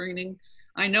and screening.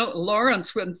 I know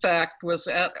Lawrence, in fact, was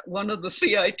at one of the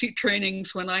CIT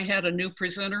trainings when I had a new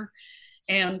presenter,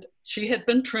 and she had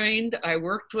been trained. I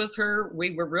worked with her.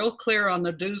 We were real clear on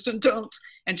the do's and don'ts,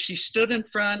 and she stood in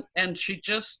front and she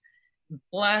just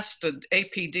blasted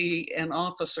APD and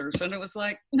officers. And it was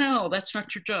like, no, that's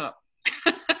not your job.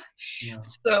 Yeah.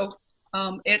 So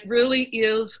it really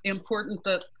is important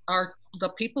that the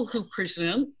people who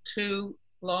present to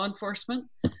law enforcement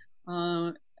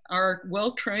are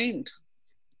well trained.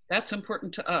 That's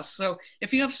important to us. So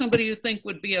if you have somebody you think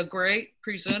would be a great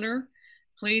presenter,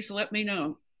 please let me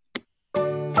know.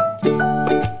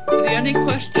 Are there any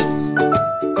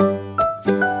questions?